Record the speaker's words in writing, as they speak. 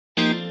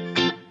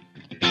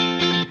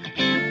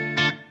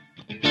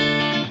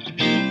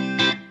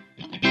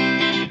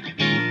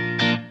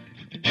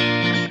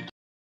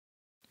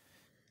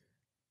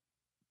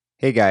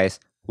Hey guys,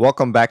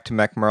 welcome back to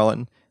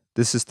Merlin.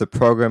 This is the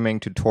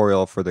programming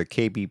tutorial for the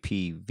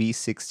KBP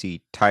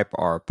V60 Type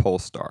R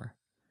Polestar.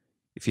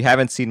 If you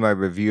haven't seen my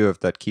review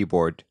of that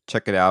keyboard,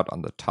 check it out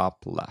on the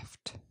top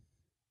left.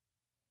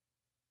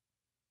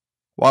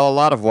 While a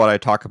lot of what I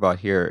talk about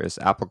here is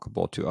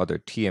applicable to other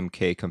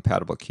TMK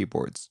compatible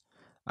keyboards,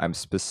 I'm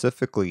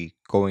specifically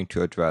going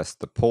to address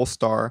the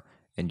Polestar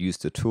and use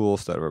the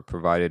tools that were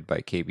provided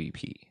by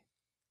KBP.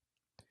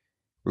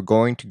 We're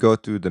going to go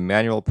through the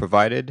manual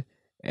provided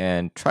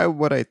and try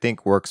what I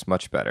think works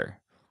much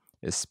better,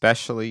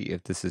 especially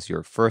if this is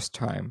your first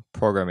time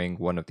programming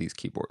one of these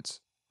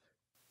keyboards.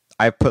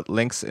 I've put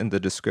links in the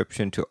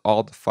description to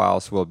all the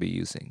files we'll be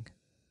using.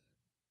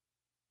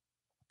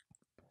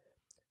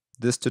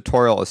 This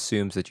tutorial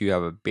assumes that you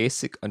have a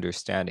basic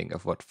understanding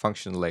of what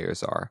function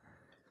layers are.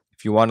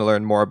 If you want to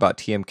learn more about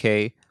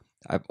TMK,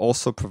 I've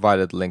also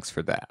provided links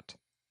for that.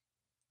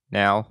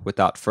 Now,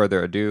 without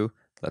further ado,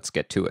 let's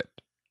get to it.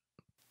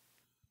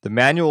 The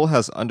manual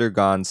has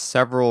undergone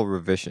several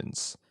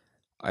revisions.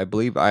 I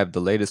believe I have the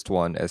latest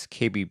one as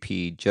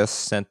KBP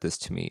just sent this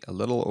to me a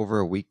little over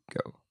a week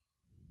ago.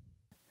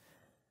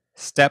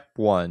 Step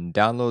 1.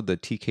 Download the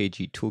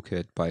TKG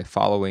toolkit by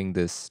following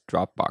this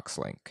Dropbox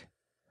link.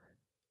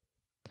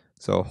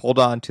 So hold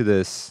on to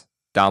this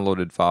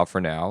downloaded file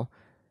for now,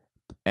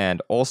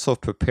 and also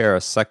prepare a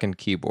second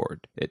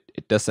keyboard.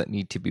 It doesn't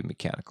need to be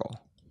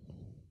mechanical.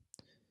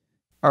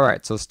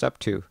 Alright, so step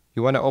 2.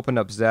 You want to open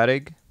up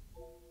Zadig,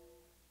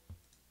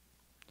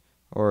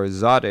 or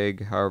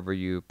Zadig, however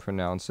you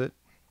pronounce it.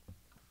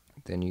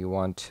 Then you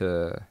want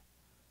to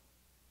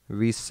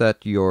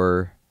reset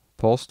your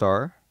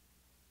Polestar.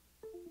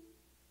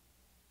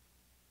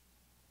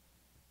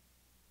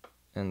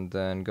 And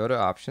then go to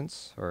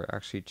options, or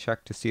actually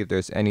check to see if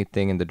there's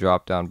anything in the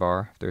drop down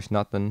bar. If there's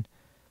nothing,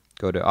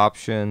 go to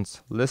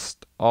options,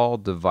 list all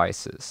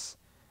devices,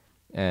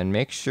 and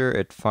make sure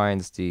it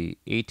finds the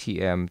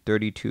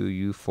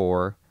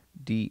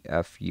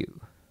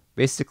ATM32U4DFU.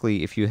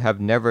 Basically, if you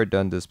have never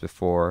done this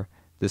before,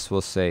 this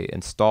will say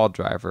install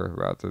driver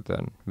rather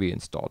than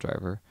reinstall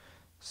driver.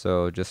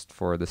 So just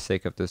for the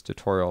sake of this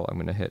tutorial, I'm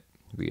going to hit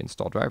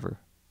reinstall driver.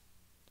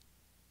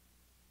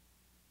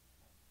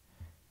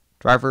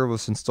 Driver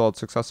was installed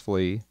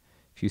successfully.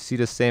 If you see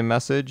the same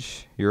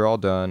message, you're all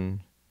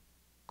done.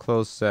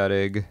 Close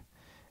Zadig,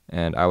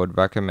 and I would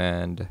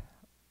recommend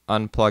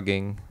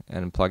unplugging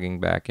and plugging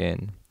back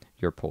in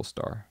your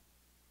Polestar.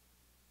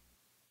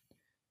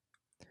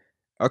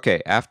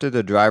 Okay, after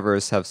the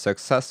drivers have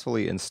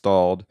successfully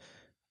installed,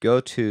 go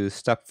to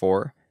step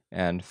 4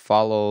 and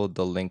follow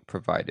the link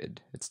provided.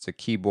 It's the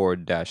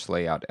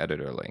keyboard-layout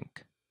editor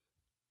link.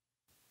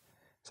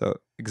 So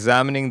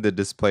examining the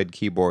displayed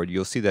keyboard,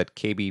 you'll see that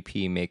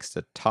KBP makes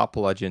the top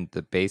legend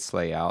the base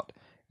layout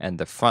and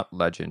the front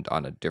legend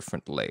on a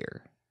different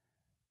layer.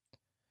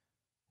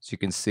 As you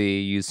can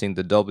see, using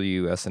the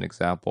W as an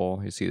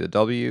example, you see the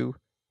W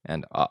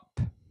and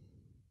up.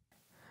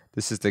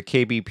 This is the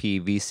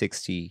KBP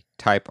V60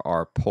 Type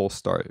R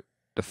Polestar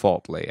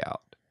default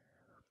layout.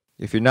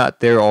 If you're not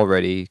there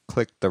already,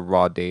 click the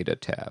Raw Data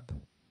tab.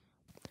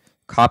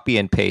 Copy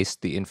and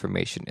paste the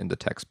information in the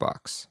text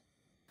box.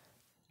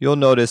 You'll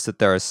notice that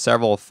there are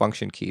several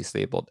function keys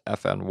labeled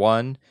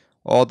FN1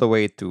 all the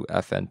way through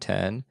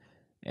FN10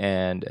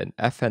 and an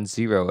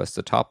FN0 as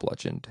the top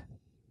legend.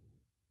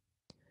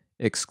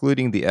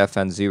 Excluding the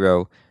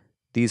FN0,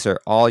 these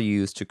are all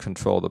used to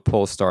control the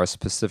Polestar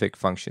specific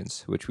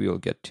functions, which we will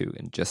get to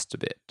in just a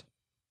bit.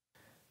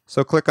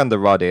 So click on the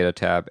Raw Data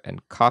tab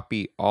and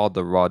copy all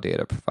the raw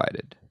data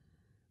provided.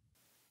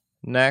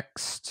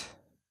 Next,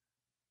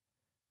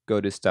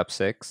 go to step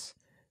 6.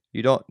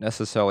 You don't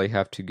necessarily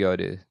have to go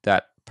to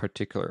that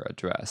particular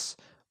address,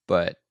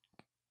 but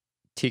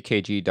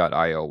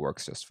tkg.io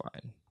works just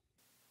fine.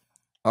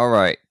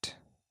 Alright,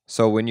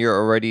 so when you're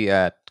already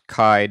at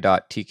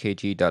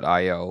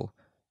kai.tkg.io,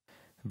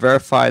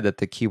 verify that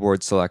the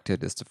keyboard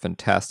selected is the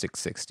Fantastic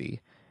 60,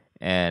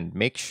 and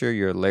make sure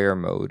your layer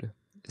mode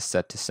is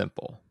set to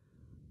simple.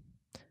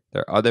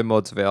 There are other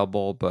modes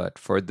available, but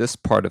for this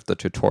part of the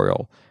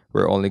tutorial,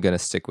 we're only going to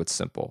stick with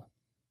simple.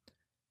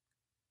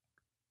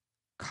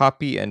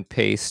 Copy and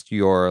paste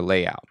your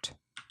layout.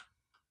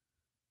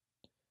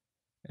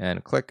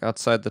 And click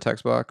outside the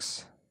text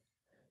box,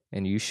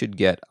 and you should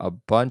get a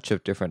bunch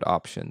of different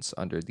options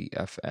under the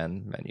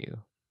FN menu.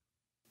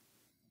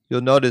 You'll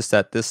notice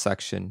that this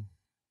section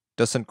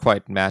doesn't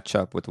quite match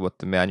up with what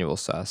the manual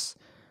says.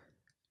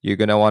 You're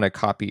going to want to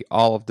copy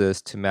all of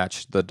this to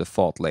match the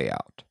default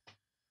layout.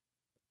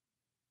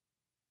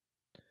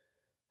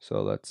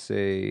 So let's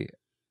say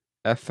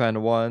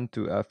FN1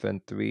 through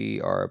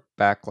FN3 are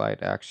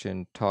backlight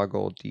action,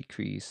 toggle,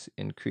 decrease,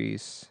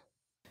 increase,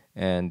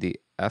 and the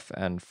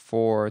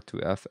FN4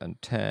 through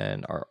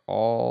FN10 are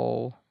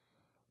all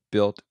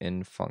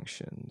built-in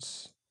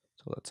functions.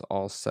 So let's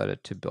all set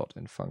it to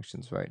built-in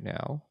functions right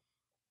now.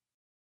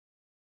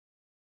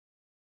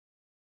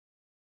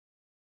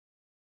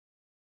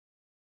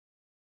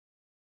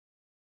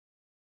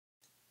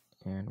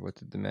 And what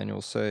did the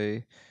manual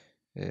say?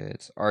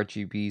 It's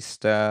RGB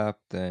step,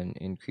 then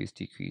increase,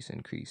 decrease,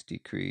 increase,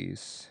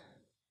 decrease.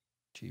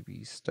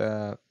 GB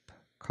step,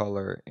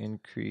 color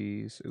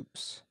increase,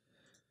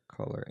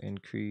 color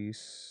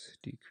increase,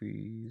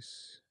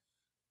 decrease,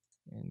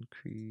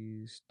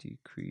 increase,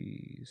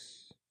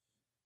 decrease.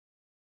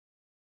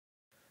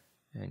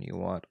 And you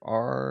want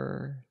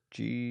R,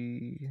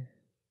 G,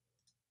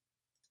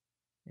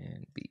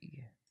 and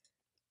B.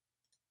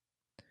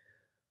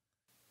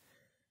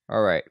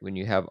 All right, when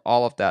you have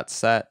all of that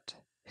set,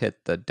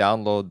 hit the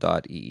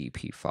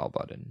download.eep file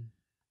button.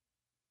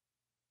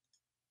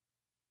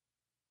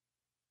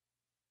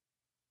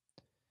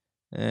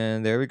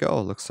 And there we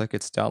go. Looks like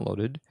it's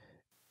downloaded.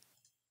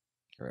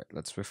 All right,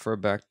 let's refer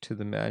back to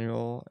the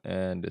manual,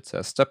 and it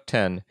says step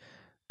 10.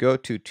 Go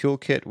to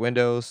Toolkit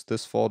Windows,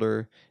 this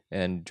folder,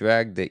 and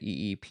drag the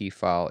EEP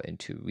file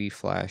into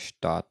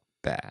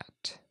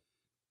reflash.bat.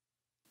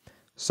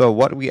 So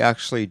what we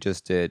actually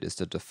just did is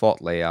the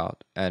default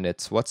layout, and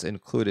it's what's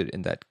included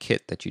in that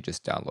kit that you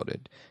just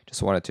downloaded.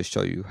 Just wanted to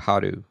show you how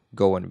to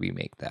go and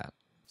remake that.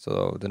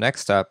 So the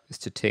next step is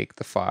to take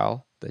the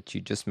file that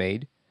you just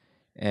made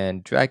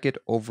and drag it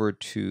over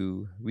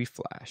to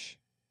Reflash.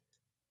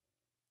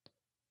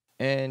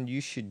 And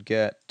you should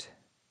get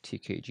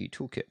TKG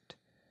Toolkit.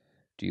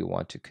 Do you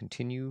want to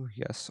continue?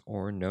 Yes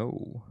or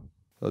no?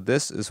 So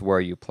this is where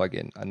you plug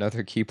in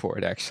another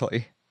keyboard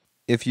actually.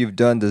 If you've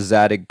done the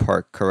Zadig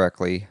part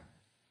correctly,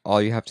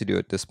 all you have to do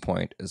at this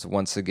point is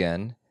once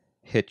again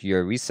hit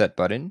your reset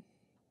button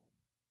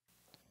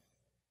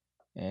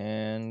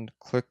and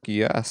click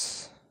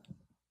yes,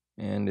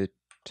 and it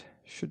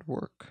should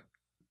work.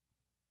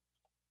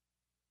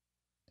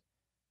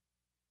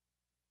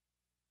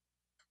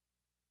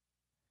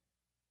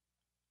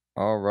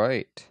 All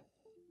right.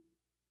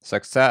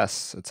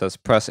 Success. It says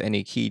press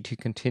any key to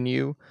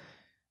continue.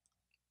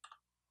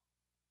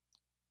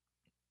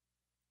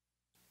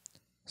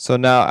 So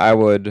now I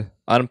would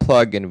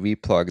unplug and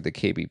replug the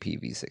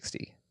KBP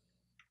V60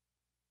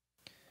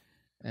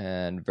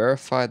 and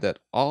verify that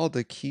all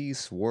the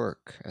keys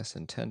work as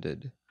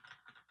intended.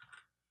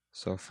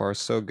 So far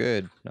so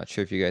good. Not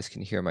sure if you guys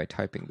can hear my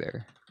typing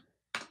there.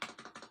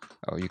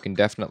 Oh, you can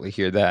definitely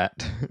hear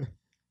that.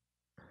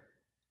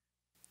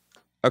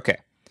 Okay.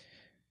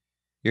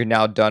 You're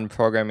now done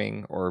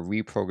programming or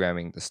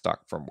reprogramming the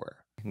stock firmware.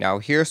 Now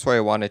here's where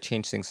I want to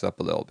change things up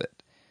a little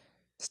bit.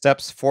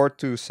 Steps 4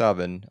 through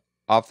 7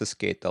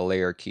 obfuscate the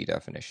layer key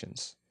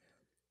definitions.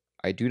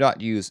 I do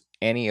not use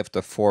any of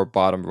the 4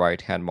 bottom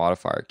right-hand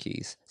modifier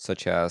keys,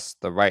 such as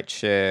the right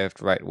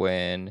shift, right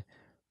win,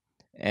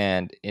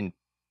 and in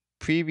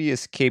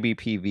previous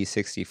KBP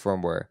V60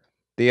 firmware,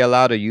 they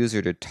allowed a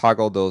user to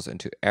toggle those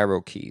into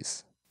arrow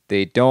keys.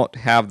 They don't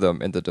have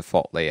them in the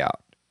default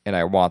layout, and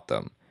I want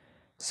them.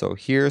 So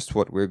here's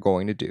what we're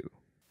going to do.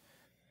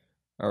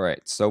 All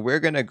right, so we're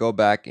going to go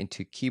back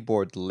into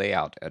Keyboard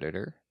Layout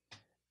Editor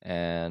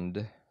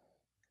and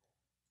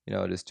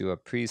just do a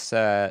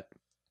preset,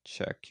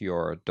 check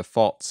your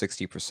default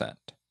 60%.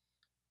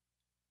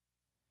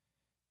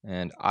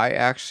 And I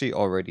actually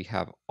already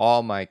have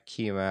all my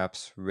key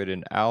maps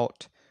written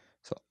out.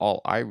 So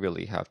all I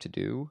really have to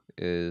do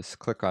is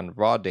click on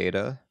raw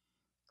data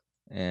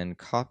and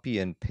copy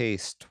and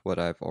paste what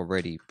I've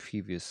already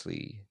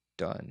previously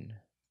done.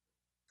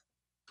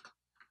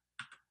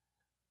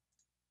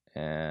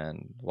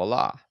 And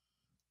voila.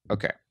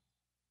 Okay.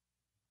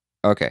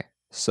 Okay,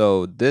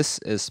 so this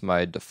is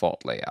my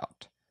default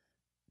layout.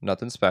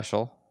 Nothing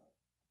special.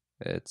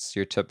 It's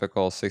your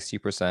typical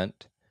 60%.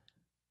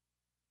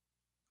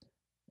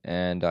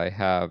 And I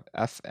have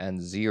F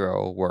and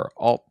 0 where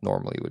Alt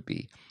normally would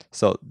be.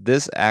 So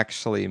this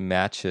actually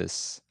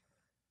matches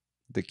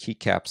the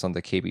keycaps on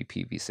the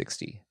KBP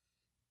V60.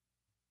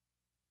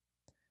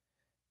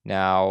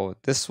 Now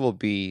this will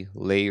be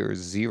layer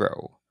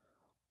 0.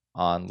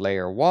 On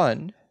layer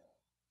 1,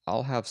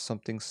 I'll have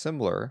something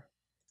similar.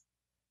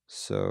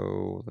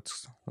 So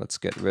let's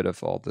get rid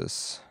of all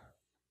this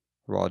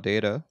raw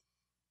data.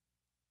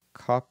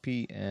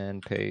 Copy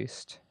and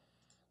paste.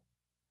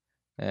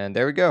 And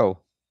there we go.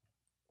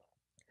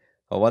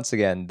 Well, once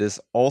again, this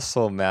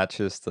also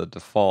matches the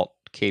default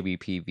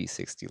KBP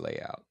V60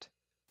 layout.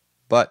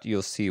 But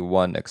you'll see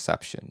one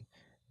exception.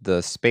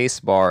 The space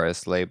bar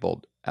is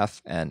labeled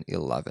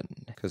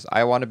FN11 because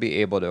I want to be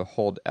able to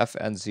hold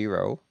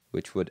FN0,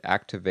 which would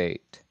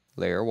activate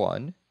layer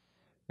 1,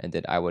 and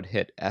then I would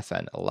hit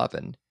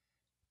FN11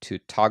 to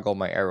toggle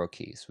my arrow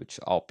keys, which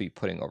I'll be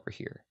putting over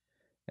here.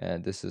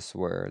 And this is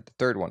where the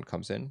third one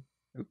comes in.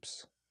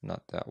 Oops,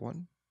 not that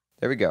one.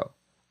 There we go.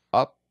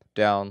 Up,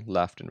 down,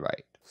 left, and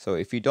right. So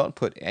if you don't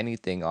put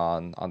anything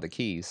on the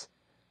keys,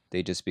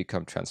 they just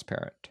become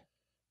transparent.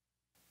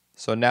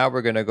 So now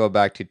we're going to go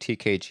back to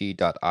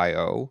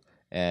tkg.io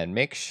and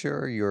make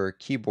sure your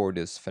keyboard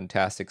is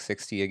Fantastic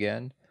 60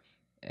 again.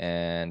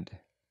 And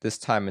this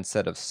time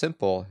instead of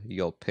simple,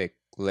 you'll pick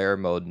layer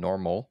mode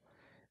normal.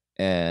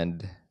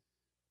 And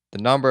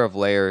the number of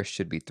layers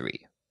should be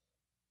 3.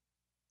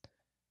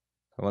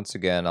 Once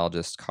again, I'll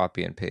just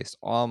copy and paste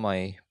all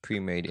my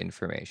pre-made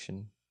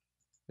information.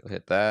 You'll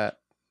hit that,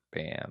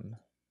 bam.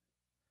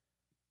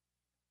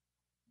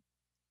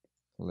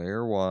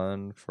 layer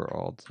 1 for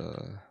all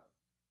the...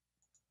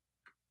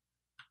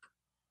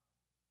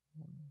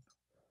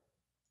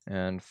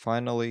 And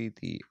finally,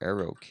 the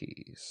arrow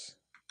keys.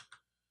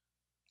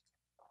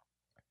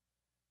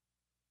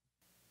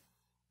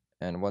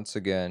 And once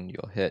again,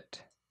 you'll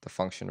hit the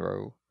function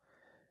row.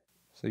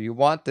 So you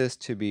want this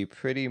to be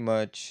pretty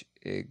much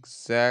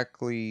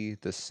exactly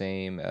the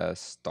same as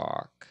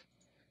stock.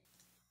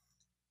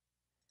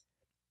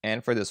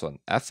 And for this one,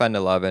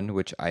 FN11,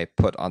 which I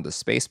put on the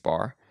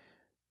spacebar,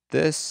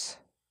 this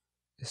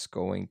is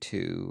going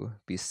to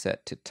be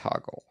set to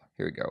toggle.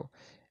 Here we go.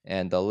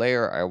 And the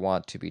layer I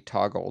want to be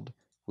toggled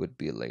would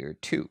be layer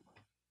 2.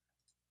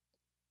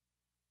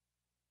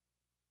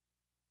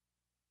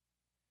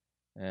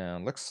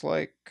 And looks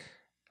like,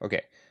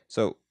 okay,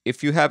 so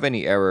if you have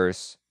any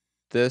errors,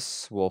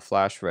 this will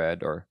flash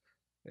red, or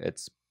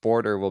its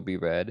border will be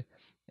red,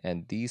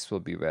 and these will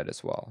be red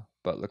as well.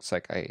 But looks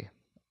like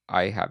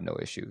I have no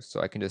issues,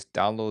 so I can just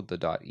download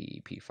the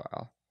 .eep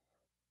file.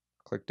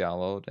 Click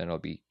download, and it'll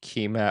be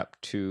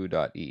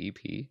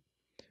keymap2.eep.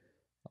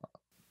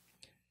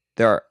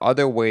 There are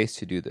other ways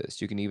to do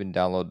this. You can even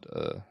download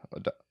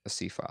a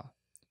C file.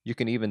 You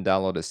can even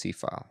download a C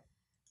file.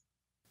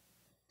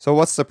 So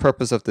what's the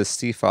purpose of this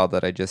C file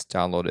that I just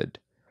downloaded?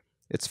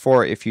 It's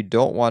for if you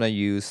don't want to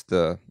use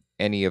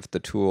any of the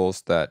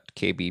tools that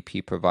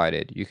KBP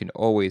provided, you can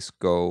always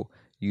go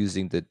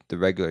using the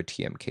regular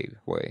TMK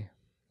way.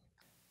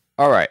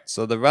 Alright,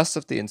 so the rest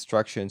of the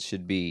instructions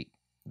should be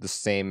the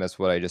same as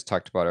what I just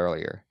talked about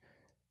earlier.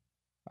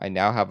 I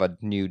now have a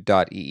new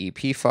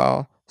 .eep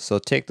file, so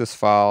take this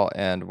file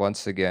and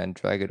once again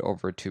drag it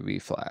over to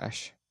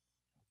reflash.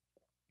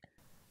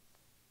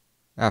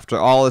 After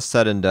all is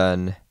said and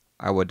done,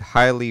 I would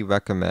highly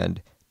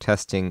recommend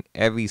testing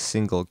every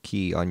single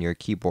key on your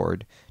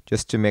keyboard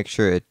just to make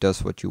sure it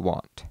does what you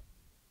want.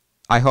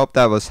 I hope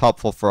that was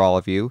helpful for all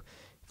of you.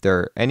 If there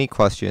are any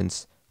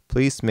questions,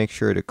 please make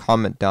sure to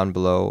comment down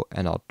below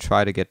and I'll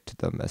try to get to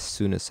them as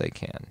soon as I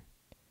can.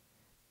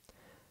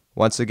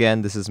 Once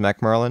again, this is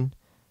Mac Merlin.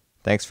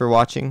 Thanks for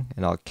watching,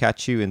 and I'll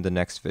catch you in the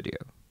next video.